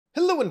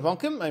Hello and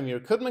welcome, I'm your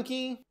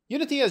CodeMonkey.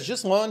 Unity has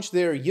just launched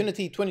their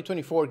Unity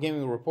 2024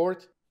 Gaming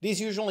Report. These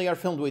usually are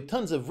filmed with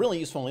tons of really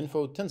useful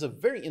info, tons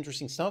of very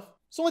interesting stuff.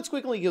 So let's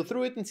quickly go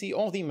through it and see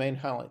all the main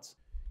highlights.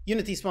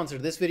 Unity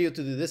sponsored this video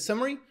to do this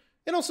summary,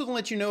 and also to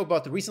let you know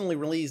about the recently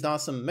released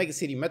awesome Mega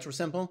City Metro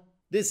sample.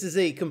 This is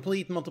a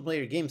complete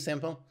multiplayer game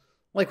sample.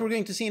 Like we're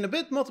going to see in a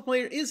bit,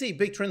 multiplayer is a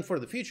big trend for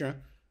the future.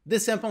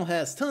 This sample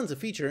has tons of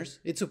features.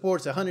 It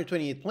supports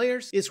 128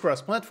 players, it's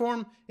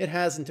cross-platform, it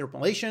has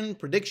interpolation,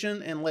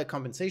 prediction, and lag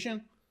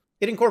compensation.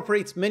 It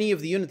incorporates many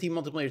of the Unity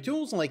multiplayer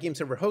tools like game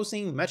server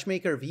hosting,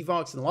 matchmaker,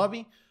 Vvox, and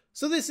lobby.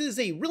 So this is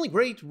a really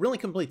great, really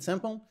complete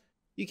sample.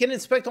 You can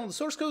inspect all the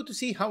source code to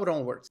see how it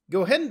all works.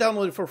 Go ahead and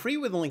download it for free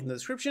with the link in the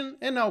description,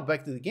 and now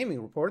back to the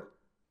gaming report.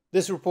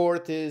 This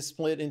report is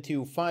split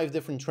into 5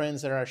 different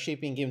trends that are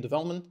shaping game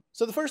development.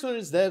 So the first one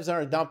is devs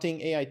are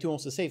adopting AI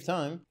tools to save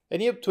time.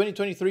 And yep,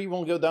 2023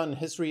 will go down in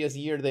history as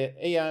the year that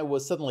AI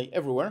was suddenly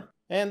everywhere.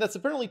 And that's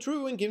apparently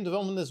true in game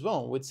development as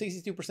well, with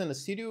 62% of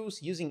studios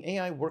using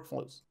AI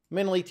workflows,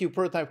 mainly to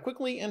prototype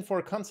quickly and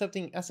for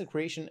concepting, asset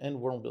creation,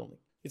 and world building.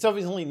 It's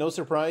obviously no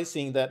surprise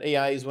seeing that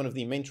AI is one of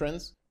the main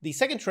trends. The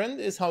second trend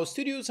is how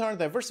studios are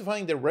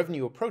diversifying their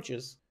revenue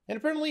approaches. And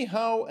apparently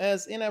how,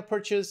 as in-app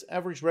purchase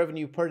average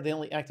revenue per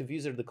daily active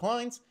user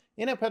declines,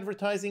 in-app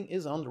advertising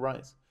is on the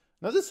rise.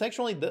 Now this is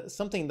actually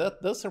something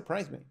that does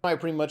surprise me. I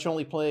pretty much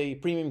only play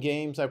premium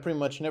games, I pretty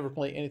much never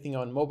play anything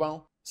on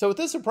mobile. So it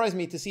does surprise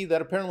me to see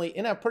that apparently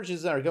in-app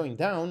purchases are going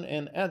down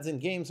and ads in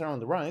games are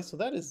on the rise, so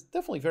that is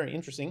definitely very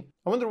interesting.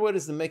 I wonder what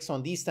is the mix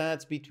on these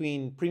stats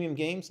between premium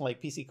games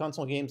like PC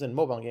console games and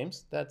mobile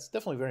games. That's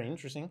definitely very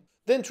interesting.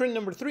 Then trend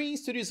number 3,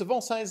 studios of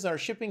all sizes are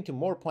shipping to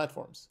more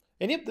platforms.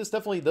 And yep, this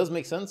definitely does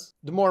make sense.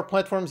 The more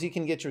platforms you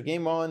can get your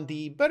game on,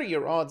 the better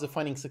your odds of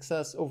finding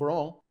success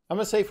overall. I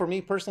must say for me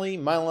personally,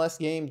 my last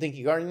game,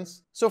 Dinky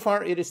Gardens, so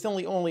far it is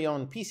still only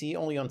on PC,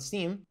 only on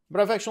Steam,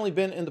 but I've actually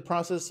been in the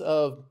process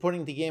of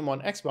putting the game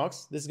on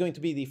Xbox. This is going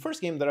to be the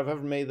first game that I've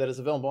ever made that is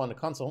available on the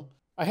console.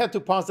 I had to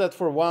pause that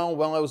for a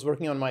while I was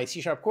working on my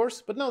C#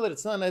 course, but now that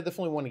it's done, I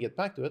definitely want to get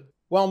back to it.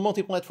 While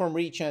multi-platform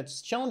reach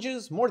has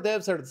challenges, more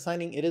devs are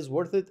deciding it is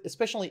worth it,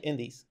 especially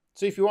indies.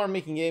 So if you are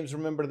making games,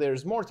 remember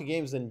there's more to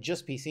games than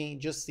just PC,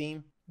 just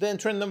Steam. Then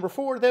trend number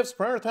 4, devs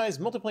prioritize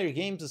multiplayer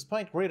games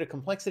despite greater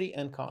complexity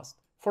and cost.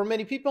 For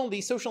many people,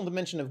 the social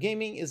dimension of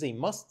gaming is a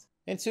must,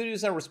 and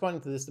studios are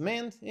responding to this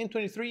demand. In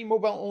 2023,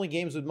 mobile-only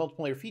games with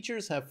multiplayer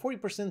features have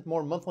 40%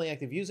 more monthly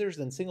active users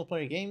than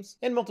single-player games,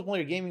 and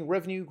multiplayer gaming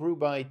revenue grew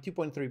by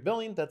 2.3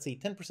 billion, that's a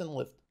 10%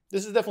 lift.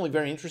 This is definitely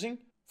very interesting.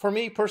 For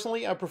me,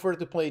 personally, I prefer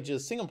to play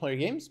just single-player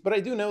games, but I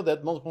do know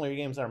that multiplayer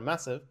games are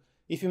massive.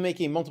 If you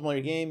make a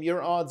multiplayer game,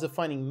 your odds of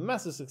finding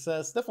massive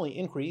success definitely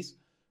increase,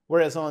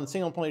 whereas on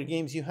single-player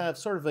games you have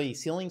sort of a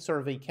ceiling,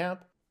 sort of a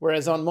cap.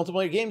 Whereas on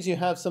multiplayer games you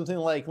have something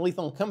like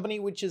Lethal Company,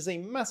 which is a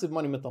massive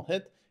monumental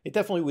hit. It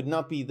definitely would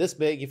not be this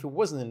big if it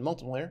wasn't in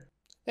multiplayer.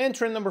 And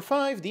trend number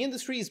 5, the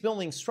industry is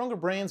building stronger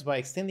brands by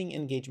extending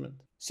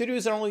engagement.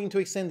 Studios are looking to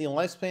extend the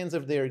lifespans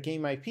of their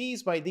game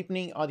IPs by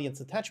deepening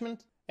audience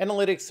attachment.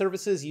 Analytics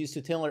services used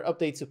to tailor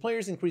updates to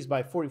players increased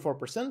by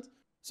 44%.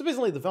 So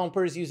basically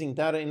developers using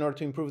data in order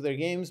to improve their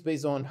games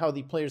based on how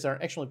the players are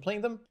actually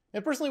playing them.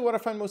 And personally what I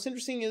find most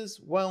interesting is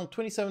while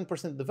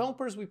 27% of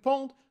developers we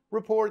polled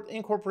report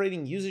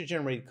incorporating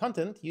user-generated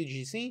content,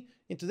 UGC,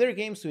 into their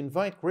games to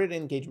invite greater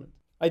engagement.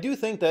 I do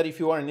think that if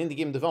you are an indie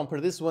game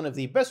developer, this is one of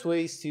the best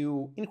ways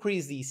to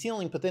increase the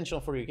ceiling potential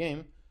for your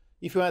game.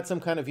 If you add some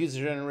kind of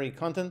user-generated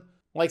content,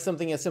 like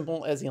something as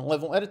simple as a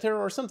level editor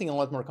or something a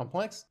lot more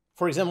complex.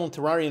 For example, in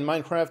Terraria and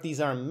Minecraft, these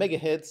are mega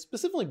hits,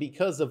 specifically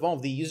because of all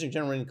the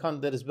user-generated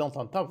content that is built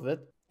on top of it.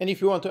 And if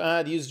you want to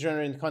add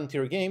user-generated content to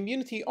your game,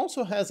 Unity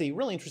also has a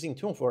really interesting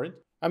tool for it.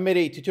 I made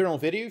a tutorial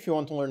video if you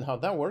want to learn how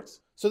that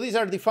works. So these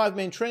are the 5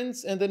 main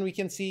trends, and then we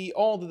can see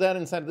all the data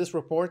inside of this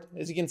report.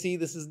 As you can see,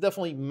 this is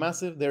definitely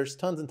massive. There's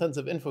tons and tons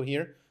of info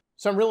here.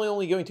 So I'm really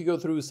only going to go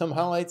through some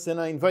highlights, and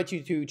I invite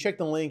you to check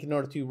the link in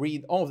order to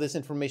read all of this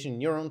information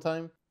in your own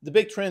time. The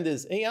big trend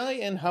is AI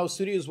and how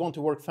studios want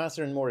to work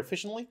faster and more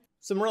efficiently.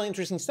 Some really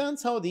interesting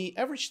stats, how the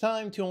average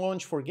time to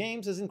launch for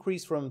games has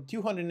increased from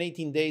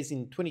 218 days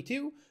in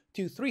 22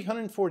 to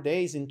 304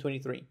 days in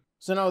 23.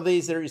 So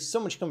nowadays there is so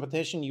much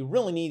competition, you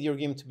really need your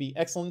game to be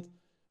excellent,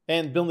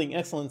 and building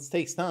excellence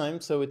takes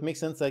time, so it makes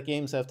sense that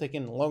games have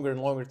taken longer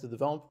and longer to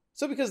develop.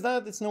 So because of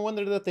that, it's no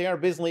wonder that they are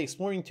basically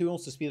exploring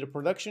tools to speed up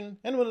production,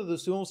 and one of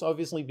those tools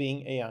obviously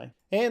being AI.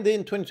 And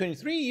in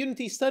 2023,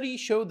 Unity study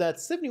showed that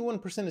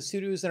 71% of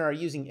studios that are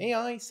using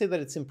AI say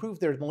that it's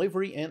improved their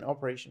delivery and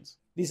operations.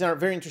 These are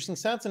very interesting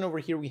stats, and over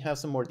here we have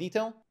some more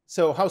detail.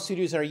 So how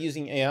studios are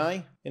using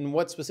AI, in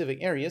what specific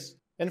areas.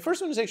 And the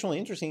first one is actually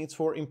interesting, it's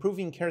for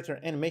improving character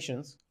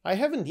animations. I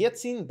haven't yet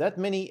seen that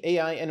many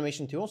AI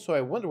animation tools, so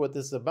I wonder what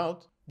this is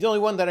about. The only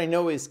one that I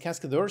know is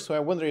Cascadeur, so I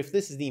wonder if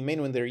this is the main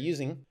one they're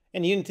using.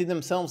 And Unity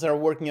themselves are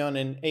working on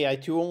an AI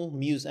tool,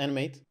 Muse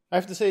Animate. I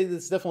have to say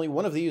this is definitely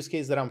one of the use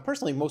cases that I'm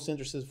personally most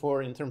interested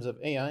for in terms of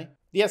AI.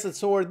 The Asset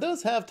Store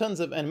does have tons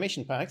of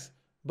animation packs,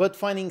 but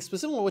finding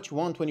specifically what you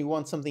want when you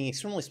want something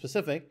extremely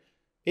specific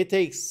It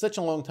takes such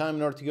a long time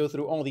in order to go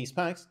through all these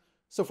packs.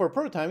 So for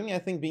prototyping, I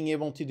think being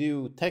able to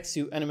do text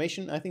to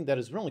animation, I think that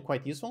is really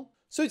quite useful.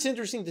 So it's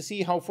interesting to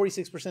see how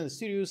 46% of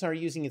studios are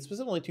using it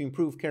specifically to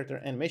improve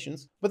character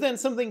animations. But then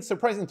something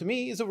surprising to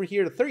me is over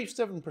here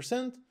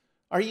 37%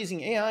 are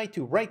using AI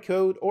to write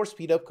code or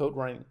speed up code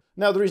writing.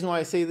 Now the reason why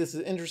I say this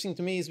is interesting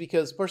to me is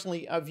because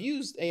personally I've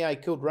used AI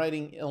code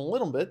writing a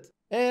little bit,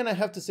 and I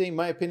have to say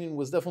my opinion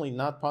was definitely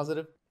not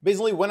positive.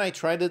 Basically when I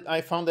tried it,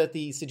 I found that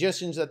the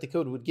suggestions that the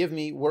code would give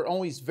me were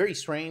always very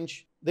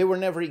strange. They were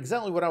never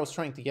exactly what I was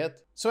trying to get.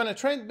 So when I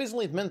tried,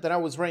 basically it meant that I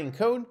was writing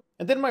code,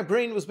 and then my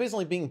brain was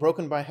basically being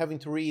broken by having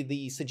to read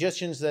the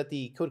suggestions that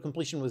the code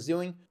completion was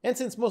doing. And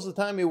since most of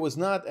the time it was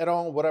not at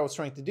all what I was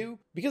trying to do,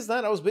 because of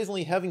that I was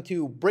basically having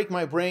to break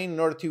my brain in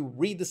order to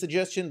read the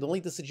suggestion,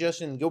 delete the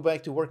suggestion, and go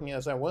back to working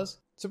as I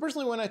was. So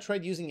personally when I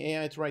tried using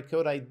AI to write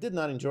code, I did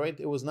not enjoy it.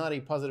 It was not a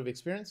positive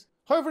experience.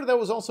 However, that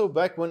was also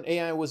back when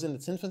AI was in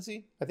its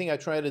infancy. I think I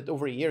tried it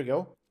over a year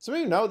ago. So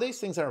maybe nowadays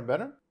things are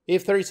better.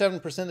 If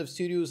 37% of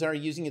studios are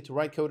using it to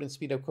write code and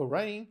speed up code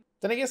writing,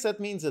 then I guess that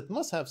means it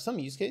must have some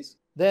use case.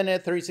 Then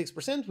at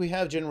 36%, we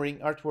have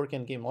generating artwork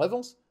and game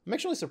levels. I'm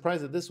actually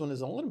surprised that this one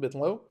is a little bit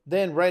low.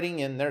 Then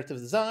writing and narrative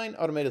design,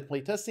 automated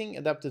playtesting,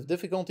 adaptive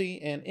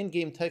difficulty, and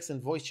in-game text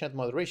and voice chat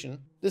moderation.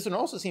 This one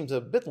also seems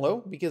a bit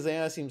low because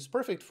AI seems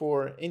perfect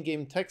for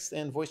in-game text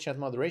and voice chat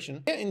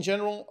moderation. Yeah, in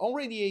general,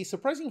 already a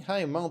surprising high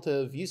amount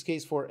of use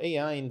case for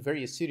AI in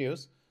various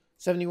studios.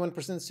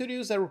 71% of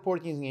studios that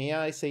report using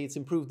AI say it's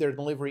improved their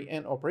delivery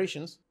and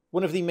operations.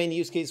 One of the main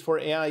use cases for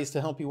AI is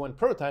to help you when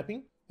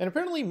prototyping. And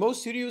apparently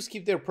most studios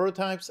keep their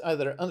prototypes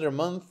either under a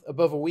month,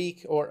 above a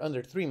week, or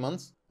under 3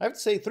 months. I have to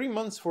say 3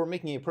 months for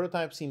making a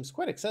prototype seems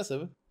quite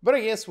excessive, but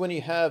I guess when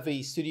you have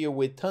a studio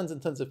with tons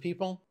and tons of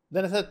people,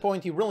 then at that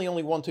point you really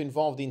only want to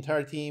involve the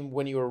entire team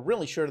when you are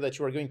really sure that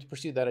you are going to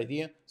pursue that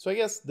idea. So I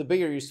guess the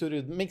bigger your studio,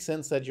 it makes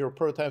sense that your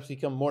prototypes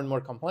become more and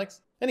more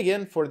complex. And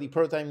again, for the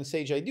prototyping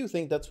stage, I do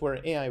think that's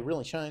where AI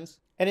really shines.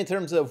 And in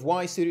terms of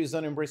why studios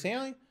don't embrace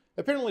AI,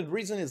 apparently the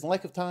reason is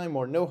lack of time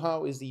or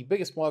know-how is the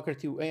biggest blocker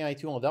to AI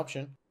tool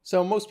adoption.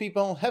 So most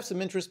people have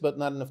some interest but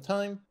not enough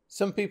time.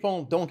 Some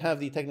people don't have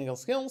the technical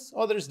skills,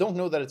 others don't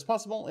know that it's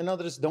possible, and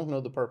others don't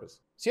know the purpose.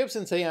 So yep,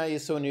 since AI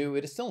is so new,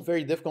 it is still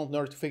very difficult in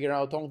order to figure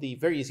out all the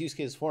various use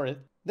cases for it.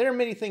 There are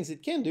many things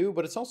it can do,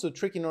 but it's also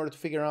tricky in order to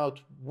figure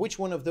out which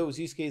one of those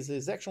use cases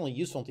is actually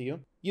useful to you.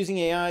 Using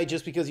AI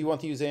just because you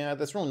want to use AI,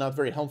 that's really not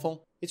very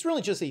helpful. It's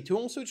really just a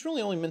tool, so it's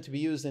really only meant to be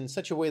used in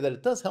such a way that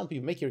it does help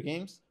you make your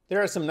games.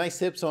 There are some nice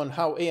tips on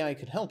how AI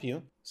could help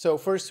you. So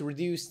first,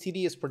 reduce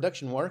tedious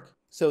production work.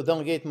 So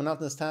delegate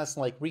monotonous tasks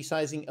like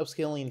resizing,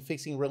 upscaling, and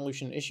fixing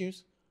resolution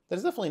issues.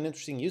 That's definitely an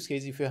interesting use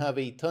case if you have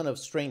a ton of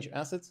strange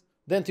assets.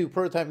 Then to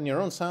prototype in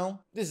your own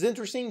style. This is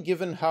interesting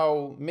given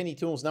how many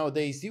tools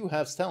nowadays do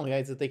have style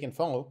guides that they can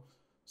follow.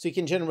 So you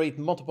can generate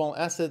multiple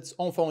assets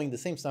all following the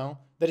same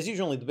style. That is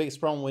usually the biggest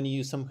problem when you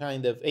use some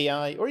kind of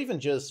AI or even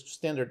just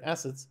standard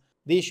assets.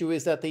 The issue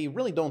is that they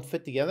really don't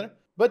fit together,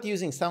 but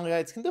using style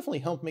guides can definitely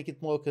help make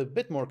it look a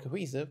bit more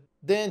cohesive.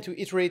 Then to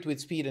iterate with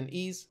speed and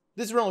ease.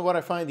 This is really what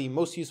I find the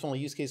most useful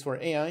use case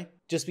for AI,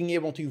 just being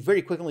able to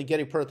very quickly get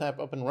a prototype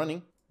up and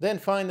running. Then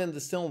find and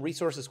distill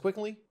resources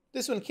quickly.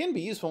 This one can be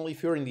useful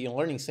if you're in the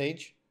learning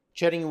stage.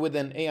 Chatting with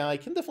an AI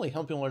can definitely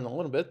help you learn a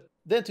little bit.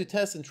 Then to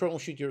test and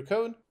troubleshoot your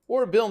code,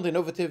 or build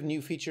innovative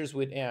new features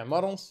with AI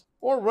models,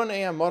 or run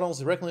AI models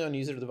directly on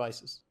user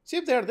devices. So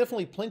yep, there are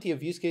definitely plenty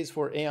of use cases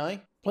for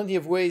AI, plenty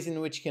of ways in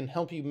which it can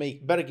help you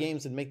make better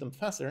games and make them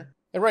faster.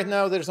 And right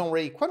now there's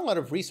already quite a lot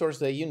of resources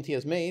that Unity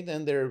has made,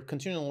 and they're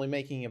continually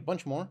making a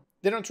bunch more.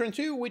 Then on turn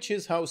 2, which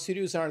is how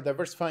studios are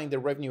diversifying their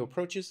revenue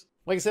approaches.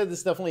 Like I said, this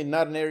is definitely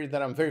not an area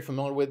that I'm very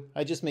familiar with.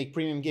 I just make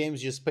premium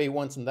games, just pay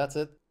once and that's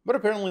it. But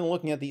apparently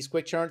looking at these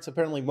quick charts,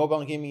 apparently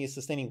mobile gaming is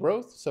sustaining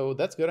growth, so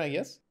that's good I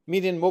guess.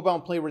 Median mobile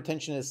player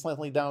retention is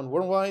slightly down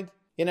worldwide.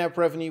 In-app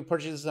revenue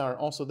purchases are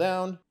also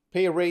down.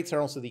 Payer rates are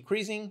also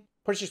decreasing.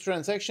 Purchase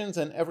transactions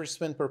and average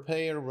spend per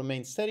payer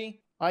remain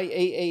steady.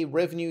 IAA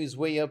revenue is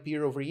way up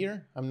year over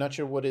year. I'm not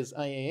sure what is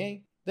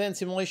IAA. Then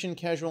simulation,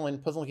 casual,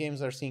 and puzzle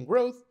games are seeing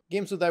growth.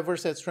 Games with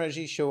diverse set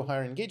strategies show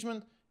higher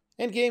engagement.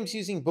 And games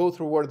using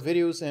both reward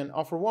videos and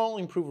offer wall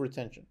improve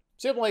retention.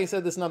 So like I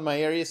said, this is not my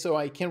area, so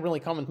I can't really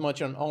comment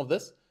much on all of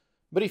this.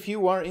 But if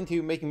you are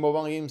into making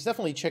mobile games,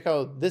 definitely check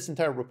out this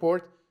entire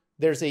report.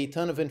 There's a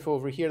ton of info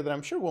over here that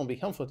I'm sure will be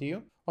helpful to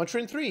you. On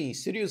trend 3,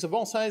 studios of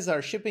all sizes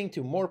are shipping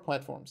to more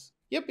platforms.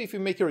 Yep, if you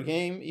make your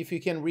game, if you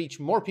can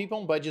reach more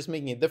people by just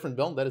making a different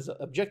build, that is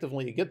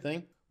objectively a good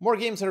thing. More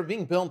games are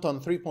being built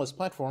on 3+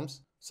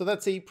 platforms, so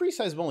that's a pretty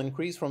sizable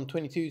increase from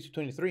 22 to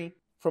 23.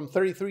 From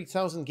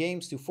 33,000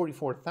 games to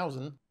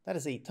 44,000, that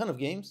is a ton of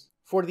games.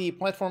 For the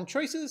platform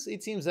choices,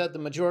 it seems that the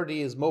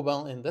majority is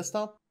mobile and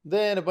desktop,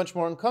 then a bunch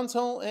more on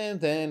console, and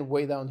then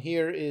way down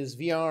here is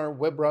VR,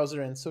 web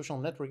browser, and social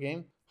network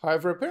game.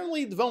 However,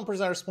 apparently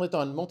developers are split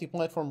on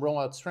multi-platform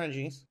rollout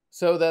strategies,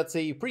 so that's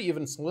a pretty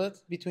even split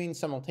between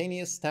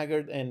simultaneous,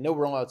 staggered, and no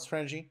rollout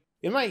strategy.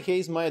 In my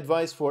case, my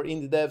advice for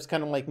indie devs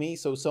kind of like me,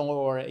 so solo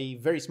or a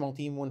very small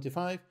team 1 to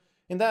 5,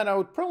 In that, I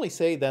would probably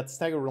say that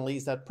staggered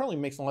release, that probably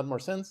makes a lot more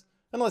sense,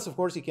 unless of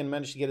course you can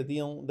manage to get a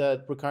deal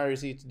that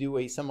requires you to do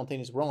a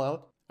simultaneous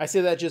rollout. I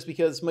say that just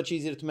because it's much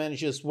easier to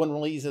manage just one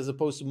release as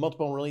opposed to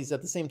multiple releases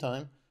at the same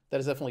time. That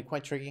is definitely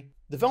quite tricky.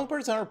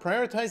 Developers are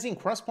prioritizing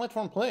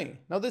cross-platform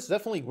play. Now this is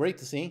definitely great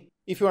to see.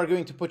 If you are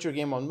going to put your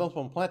game on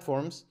multiple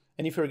platforms,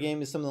 and if your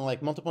game is something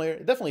like multiplayer,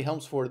 it definitely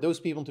helps for those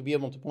people to be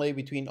able to play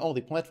between all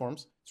the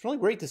platforms. It's really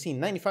great to see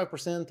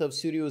 95% of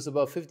studios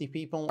above 50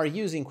 people are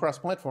using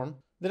cross-platform.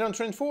 Then on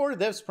trend 4,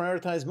 devs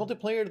prioritize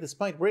multiplayer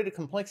despite greater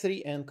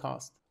complexity and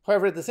cost.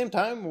 However, at the same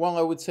time, while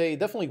I would say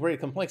definitely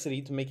greater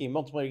complexity to make a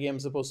multiplayer game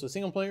as opposed to a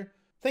single player,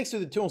 thanks to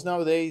the tools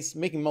nowadays,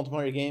 making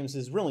multiplayer games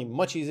is really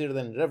much easier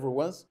than it ever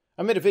was.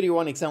 I made a video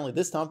on exactly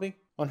this topic,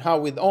 on how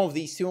with all of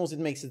these tools it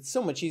makes it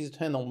so much easier to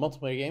handle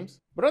multiplayer games.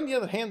 But on the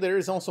other hand, there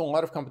is also a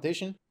lot of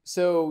competition.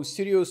 So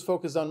studios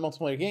focus on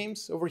multiplayer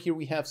games. Over here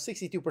we have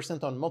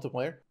 62% on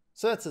multiplayer.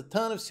 So that's a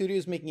ton of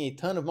studios making a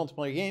ton of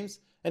multiplayer games.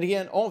 And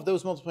again, all of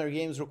those multiplayer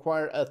games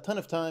require a ton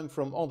of time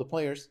from all the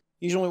players.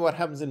 Usually what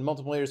happens in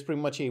multiplayer is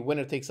pretty much a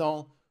winner takes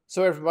all.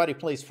 So everybody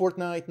plays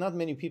Fortnite, not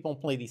many people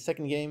play the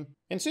second game.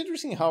 And it's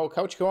interesting how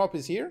couch co-op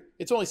is here.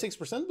 It's only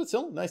 6%, but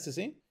still, nice to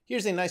see.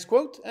 Here's a nice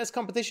quote: "As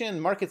competition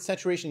and market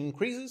saturation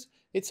increases,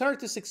 it's hard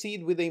to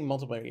succeed with a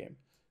multiplayer game.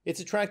 It's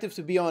attractive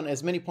to be on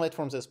as many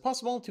platforms as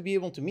possible to be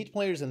able to meet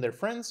players and their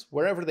friends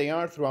wherever they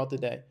are throughout the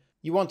day.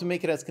 You want to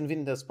make it as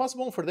convenient as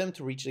possible for them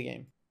to reach the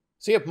game."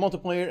 So yep,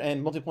 multiplayer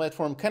and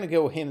multi-platform kind of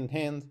go hand in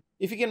hand.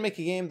 If you can make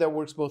a game that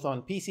works both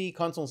on PC,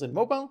 consoles, and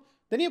mobile,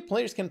 then yeah,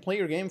 players can play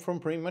your game from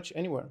pretty much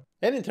anywhere.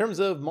 And in terms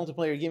of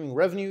multiplayer gaming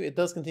revenue, it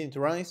does continue to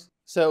rise.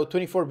 So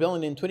 24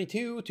 billion in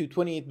 22 to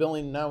 28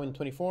 billion now in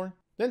 24.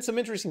 Then some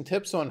interesting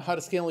tips on how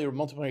to scale your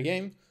multiplayer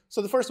game.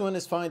 So the first one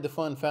is find the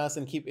fun fast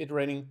and keep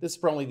iterating. This is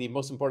probably the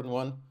most important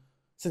one.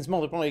 Since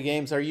multiplayer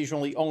games are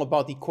usually all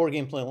about the core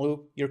gameplay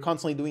loop, you're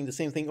constantly doing the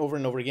same thing over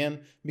and over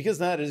again. Because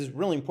that, it is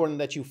really important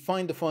that you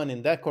find the fun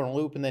in that core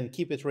loop and then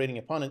keep iterating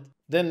upon it.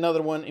 Then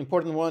another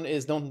important one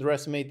is don't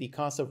underestimate the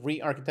cost of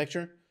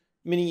re-architecture.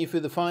 Meaning if you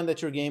define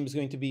that your game is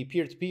going to be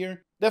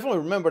peer-to-peer, definitely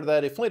remember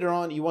that if later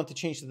on you want to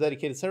change to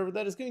dedicated server,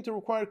 that is going to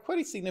require quite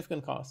a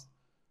significant cost.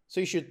 So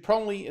you should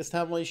probably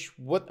establish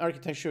what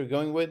architecture you're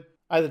going with,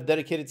 either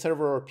dedicated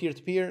server or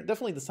peer-to-peer.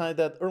 Definitely decide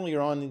that earlier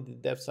on in the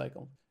dev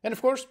cycle. And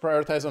of course,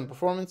 prioritize on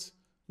performance.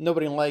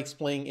 Nobody likes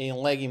playing a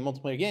laggy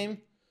multiplayer game.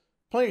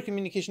 Player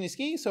communication is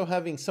key, so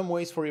having some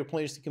ways for your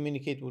players to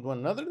communicate with one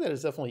another, that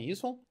is definitely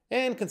useful.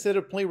 And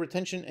consider player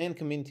retention and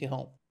community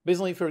help.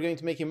 Basically, if you're going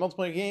to make a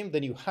multiplayer game,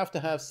 then you have to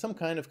have some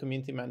kind of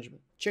community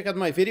management. Check out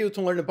my video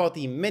to learn about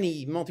the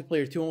many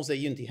multiplayer tools that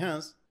Unity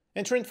has.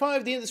 And trend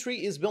 5, the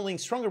industry is building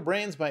stronger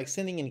brands by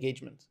extending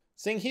engagement.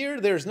 Saying here,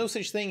 there's no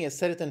such thing as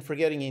set it and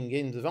forgetting in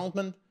game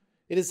development.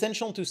 It is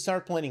essential to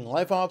start planning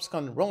live ops,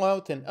 content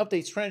rollout, and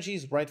update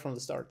strategies right from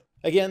the start.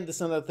 Again, this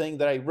is another thing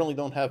that I really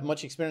don't have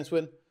much experience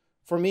with.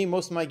 For me,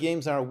 most of my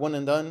games are one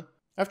and done.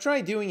 I've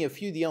tried doing a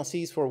few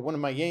DLCs for one of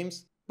my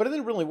games, but it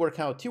didn't really work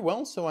out too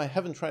well, so I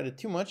haven't tried it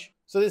too much.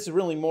 So this is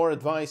really more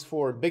advice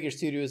for bigger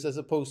studios as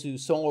opposed to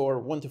solo or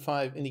 1 to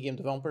 5 indie game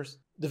developers.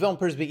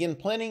 Developers begin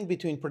planning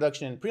between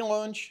production and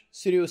pre-launch.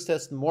 Studios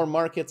test more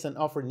markets and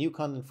offer new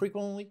content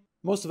frequently.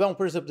 Most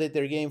developers update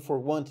their game for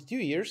 1 to 2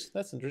 years.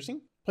 That's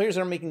interesting. Players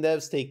are making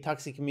devs take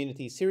toxic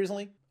communities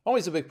seriously.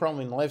 Always a big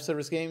problem in live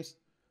service games.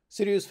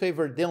 Studios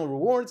favor daily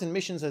rewards and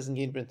missions as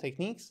engagement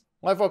techniques.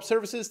 Live ops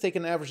services take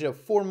an average of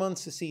 4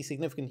 months to see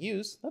significant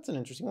use. That's an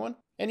interesting one.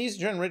 And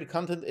user-generated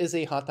content is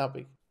a hot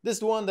topic. This is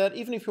the one that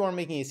even if you are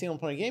making a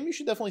single-player game, you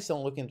should definitely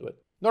still look into it.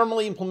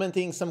 Normally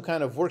implementing some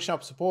kind of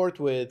workshop support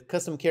with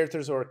custom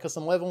characters or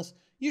custom levels,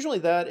 usually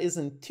that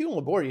isn't too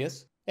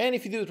laborious. And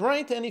if you do it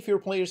right, and if your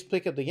players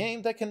pick up the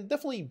game, that can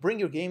definitely bring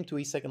your game to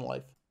a second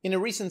life. In a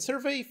recent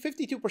survey,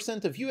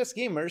 52% of US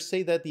gamers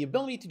say that the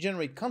ability to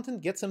generate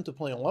content gets them to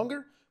play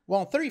longer,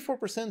 while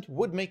 34%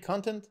 would make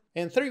content,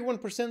 and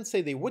 31%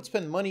 say they would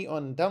spend money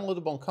on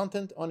downloadable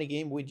content on a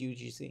game with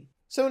UGC.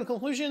 So in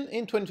conclusion,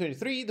 in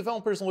 2023,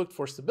 developers looked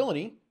for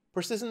stability.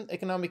 Persistent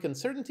economic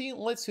uncertainty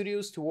led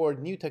studios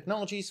toward new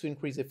technologies to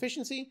increase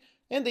efficiency,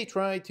 and they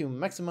tried to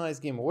maximize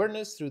game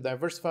awareness through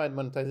diversified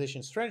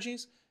monetization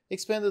strategies,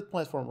 expanded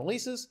platform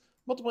releases,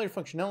 multiplayer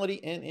functionality,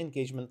 and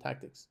engagement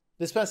tactics.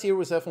 This past year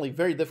was definitely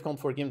very difficult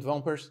for game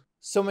developers.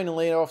 So many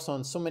layoffs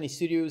on so many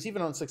studios,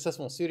 even on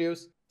successful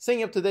studios.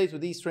 Staying up to date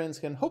with these trends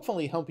can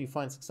hopefully help you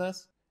find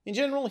success. In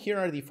general, here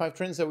are the 5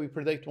 trends that we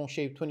predict will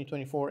shape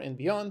 2024 and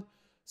beyond.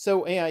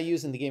 So AI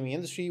use in the gaming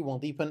industry will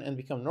deepen and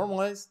become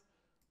normalized.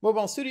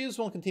 Mobile studios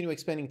will continue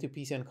expanding to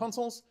PC and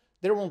consoles.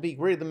 There will be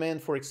greater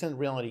demand for extended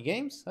reality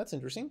games. That's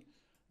interesting.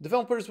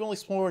 Developers will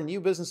explore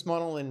new business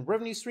model and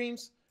revenue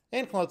streams.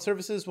 And cloud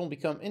services will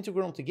become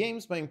integral to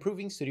games by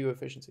improving studio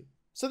efficiency.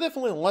 So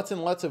definitely lots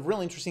and lots of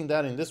really interesting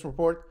data in this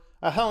report.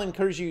 I highly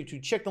encourage you to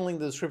check the link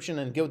in the description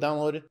and go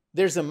download it.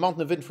 There's a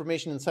mountain of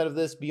information inside of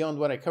this beyond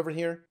what I covered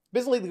here.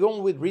 Basically, the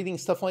goal with reading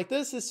stuff like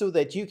this is so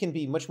that you can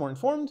be much more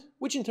informed,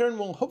 which in turn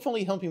will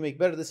hopefully help you make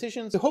better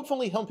decisions, to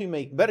hopefully help you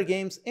make better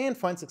games and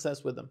find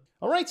success with them.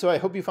 Alright, so I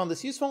hope you found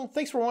this useful.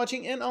 Thanks for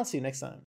watching, and I'll see you next time.